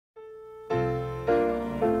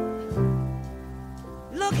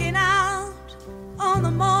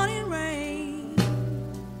the morning rain.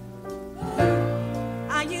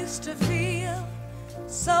 I used to feel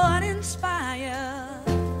so uninspired,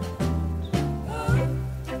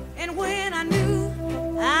 and when I knew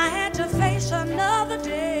I had to face another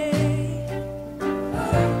day,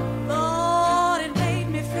 Lord, it made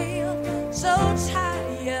me feel so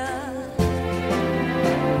tired.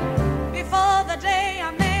 Before the day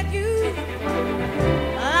I met you,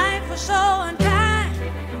 life was so unkind,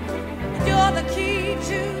 and you're the key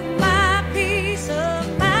to my peace of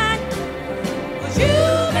mind. 'Cause you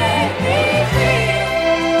make me feel,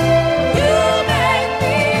 you make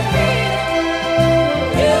me feel,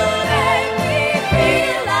 you make me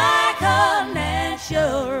feel like a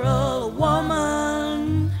natural woman.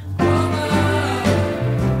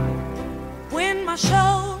 When my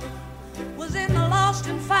soul was in the lost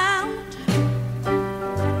and found,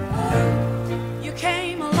 you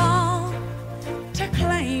came along to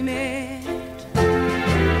claim it.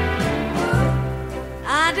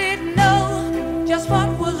 I didn't know just what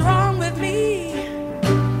was wrong with me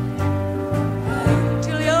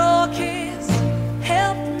till your kiss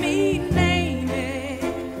helped me name it.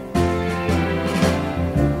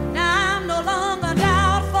 Now I'm no longer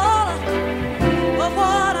doubtful of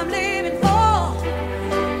what I'm living for,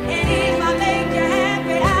 and if I make you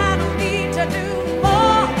happy, I don't need to do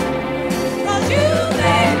more. 'Cause you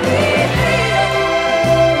make me feel,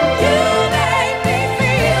 you make me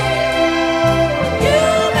feel, you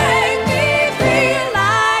make me feel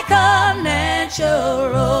like a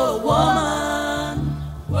natural woman.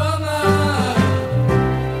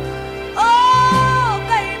 Oh,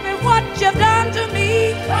 baby, what you've done to me,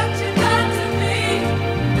 what you've done to me.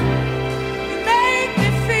 You make me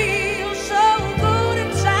feel so good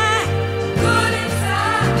inside, good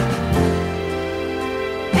inside.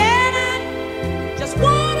 And I just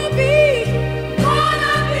wanna be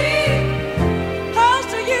close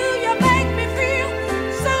to you. You make me feel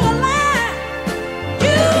so alive.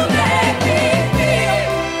 You make me feel,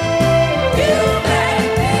 you make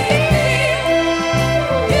me feel,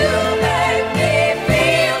 you make me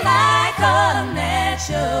feel like a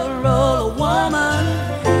natural woman.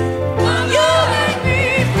 You make me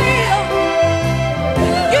feel,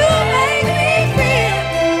 you make me feel,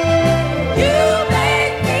 you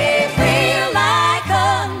make me feel like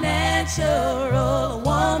a natural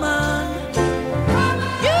woman.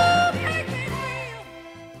 You make me feel.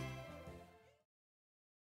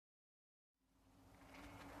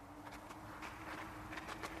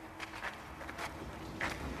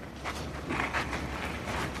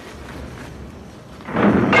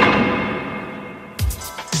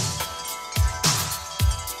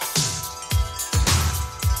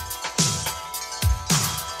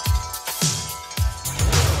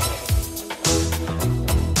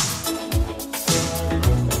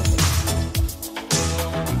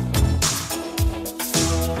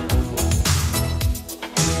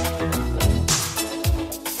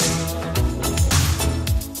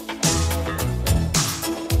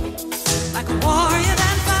 Like a warrior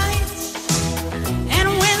that fights and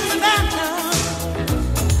wins the battle,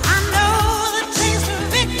 I know the taste of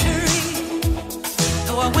victory.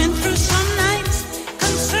 Though I went through some nights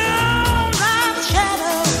consumed by the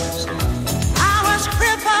shadows, I was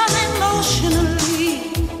crippled emotionally.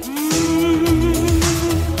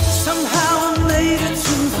 Somehow I made it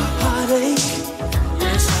through the heartache.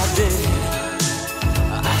 Yes, I did.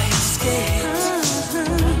 I escaped.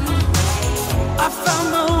 I found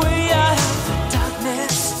my way out of the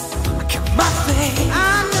darkness. I kept my faith. I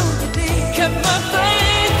know you did. Kept my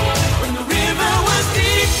faith. When the river was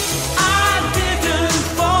deep, I didn't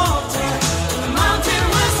falter. When the mountain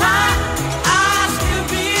was high, I still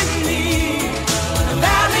believed. When the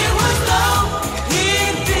valley was low,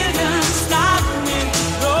 it didn't stop me.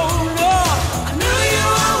 No, no. I knew you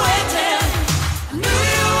were waiting. I knew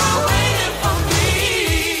you were waiting for me.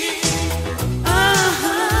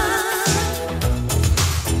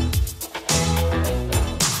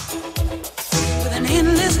 With an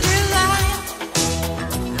endless desire,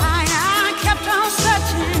 I kept on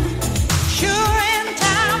searching. Sure, in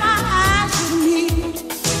time my eyes would meet.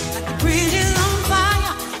 Like the bridge is on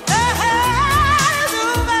fire, the hell is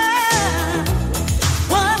over.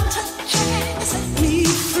 One touch and set me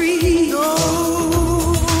free. No,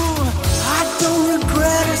 I don't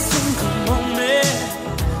regret a single moment.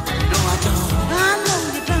 No, I don't. I know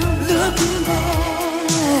you don't. Looking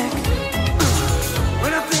back,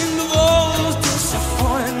 when I think of all those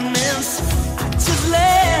disappointments, I just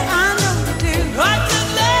laugh. I know you did. I just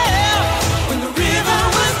laugh. When the river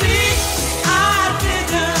was deep, I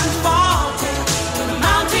didn't falter. When the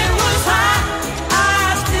mountain was high, I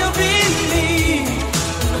still believed.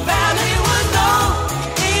 When the valley was low,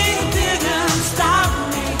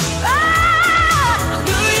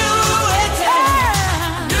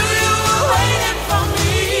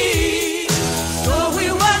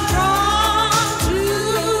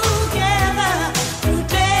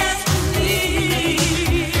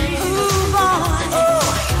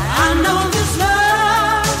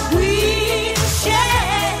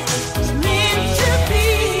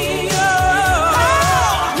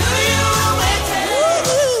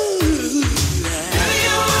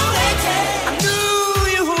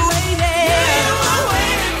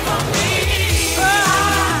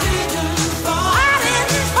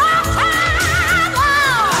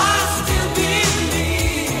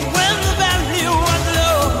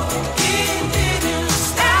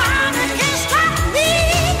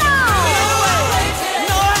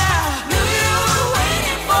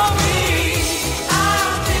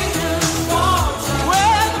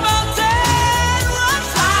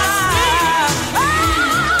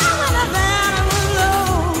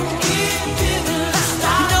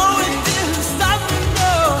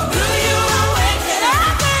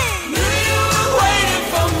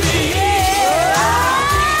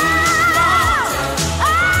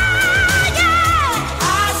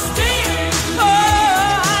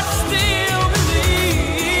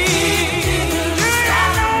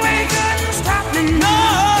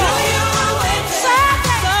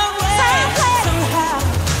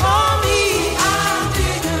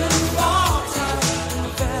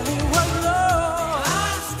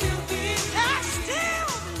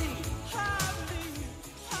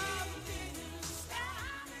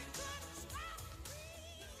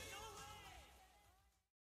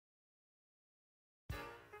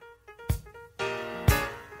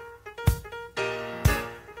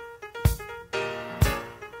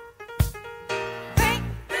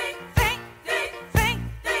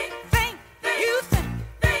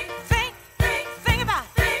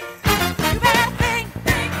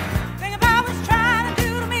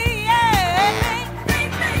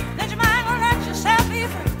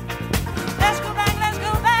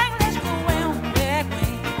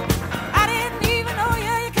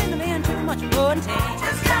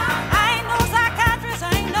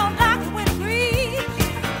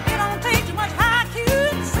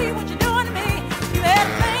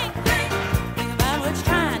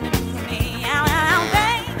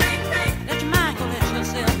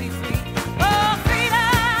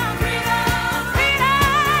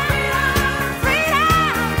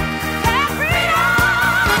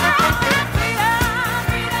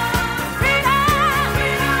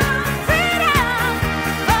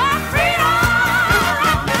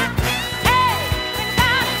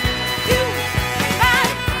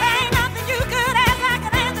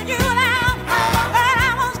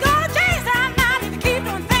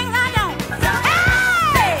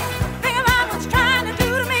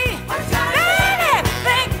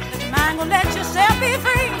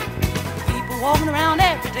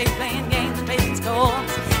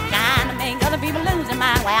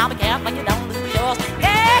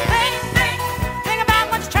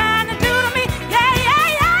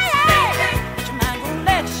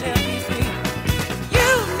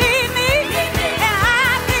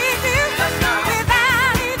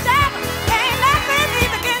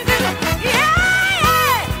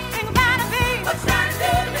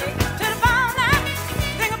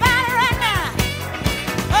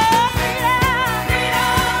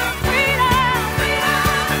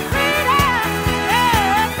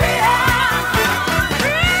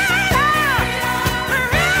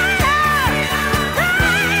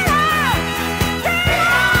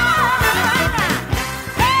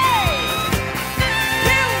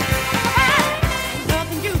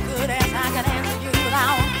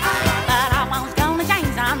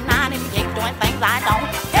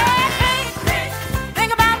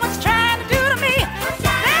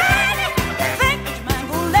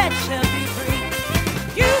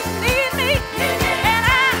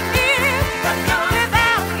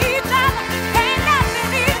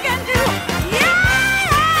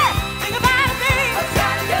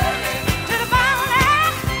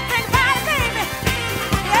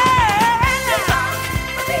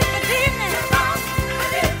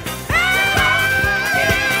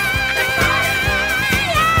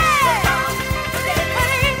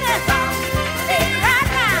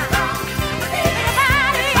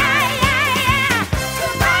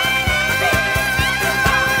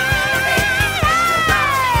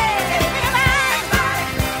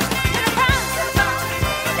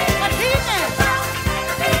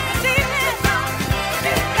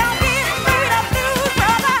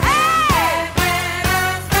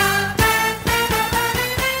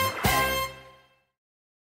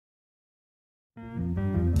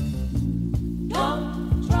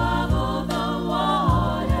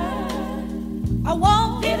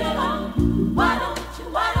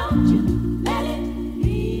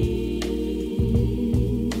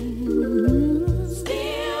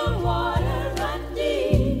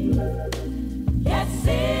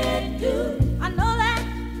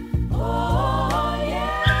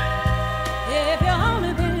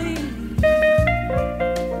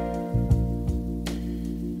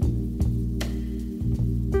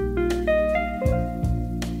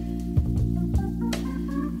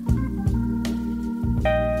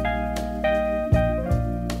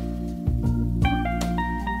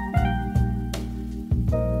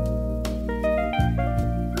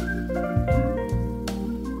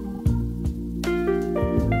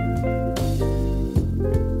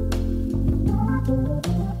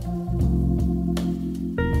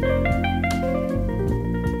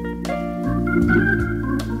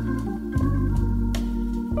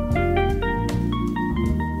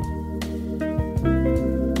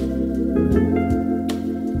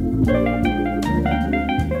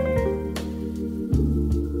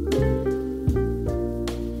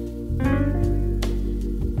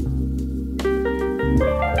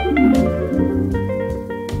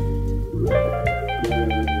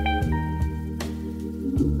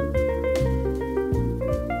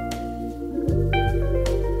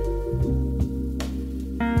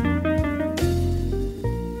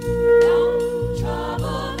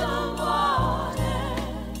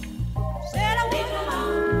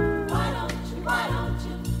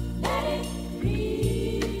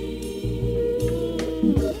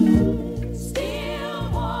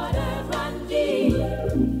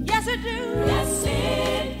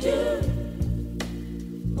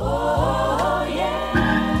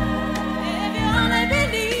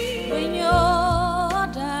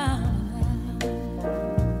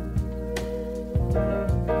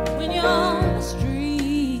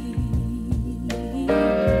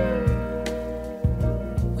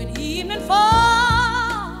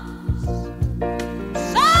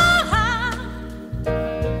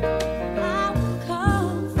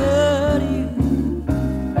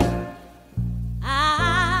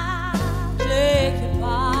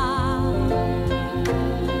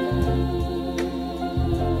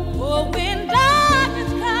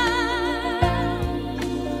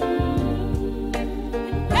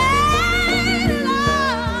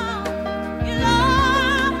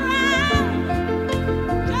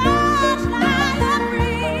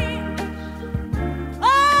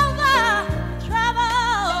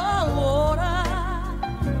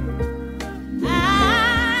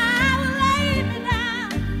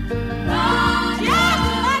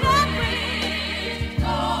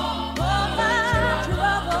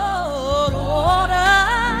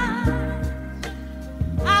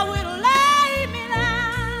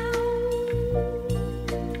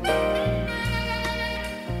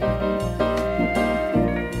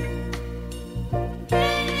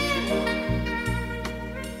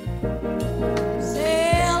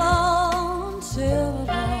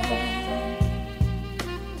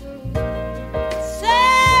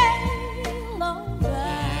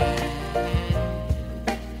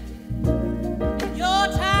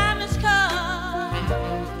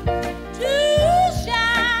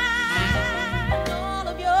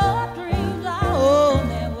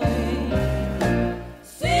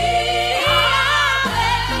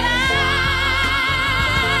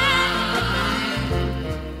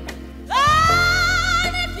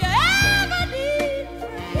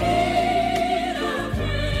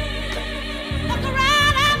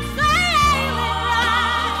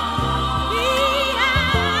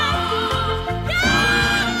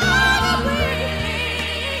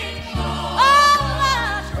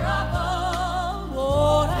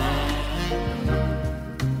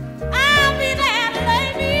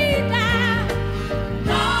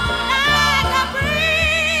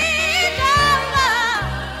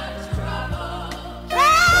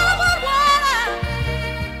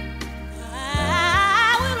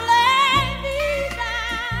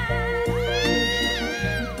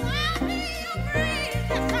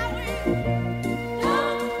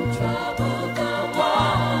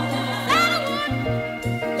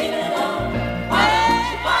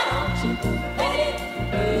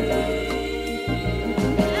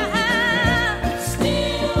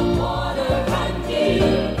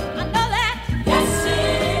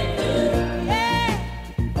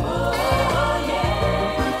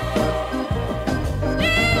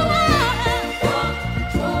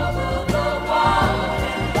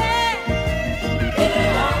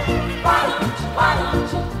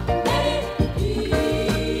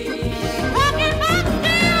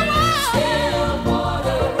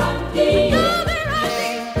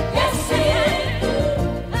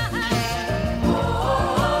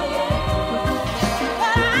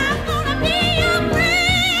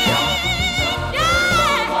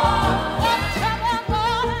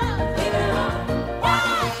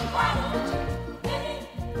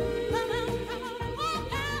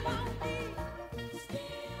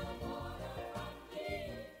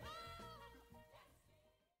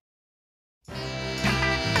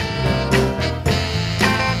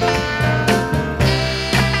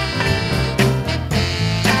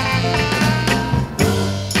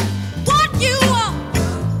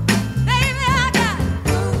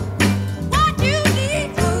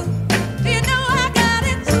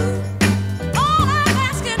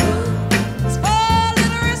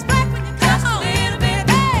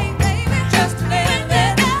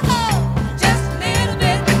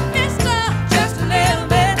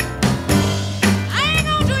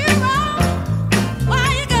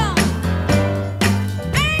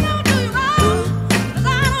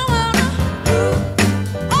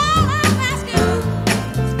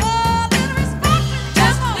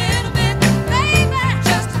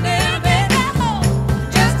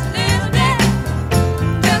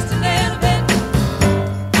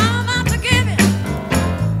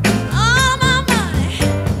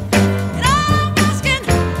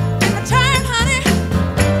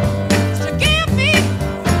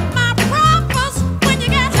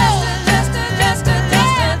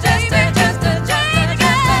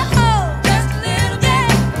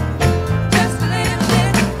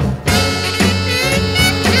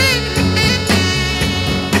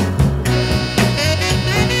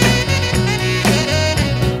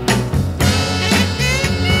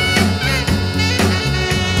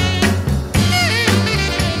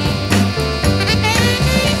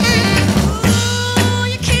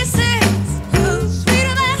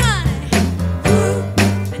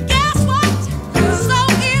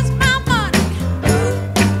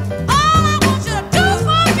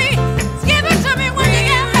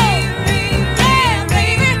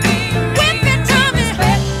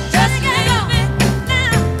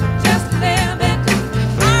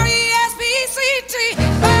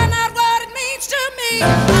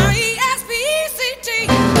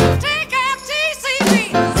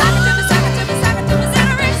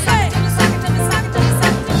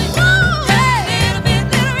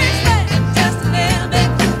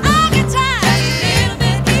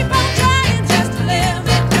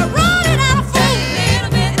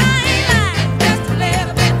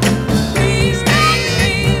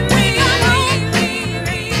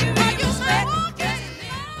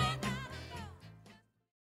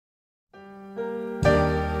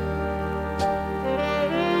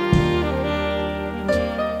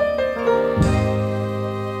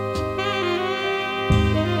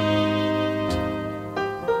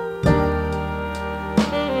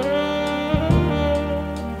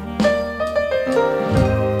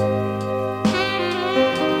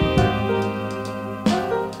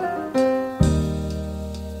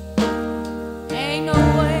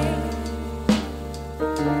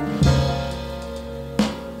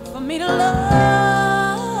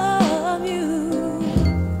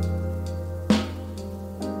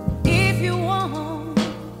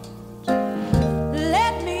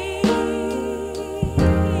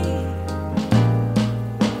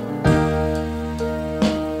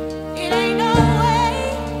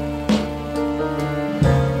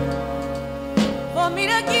 For me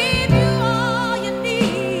to give